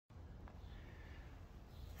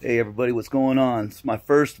Hey everybody, what's going on? It's my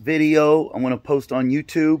first video I'm going to post on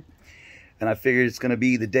YouTube, and I figured it's going to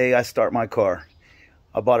be the day I start my car.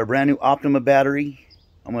 I bought a brand new Optima battery.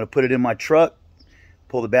 I'm going to put it in my truck,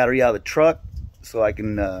 pull the battery out of the truck so I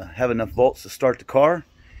can have enough volts to start the car,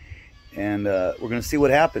 and we're going to see what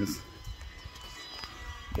happens.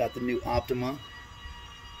 Got the new Optima,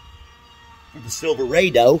 the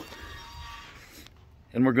Silverado,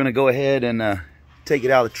 and we're going to go ahead and take it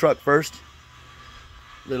out of the truck first.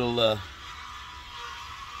 Little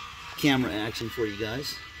camera action for you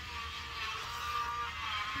guys.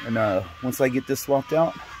 And once I get this swapped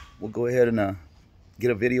out, we'll go ahead and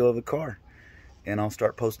get a video of the car, and I'll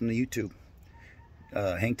start posting to YouTube.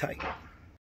 Hang tight.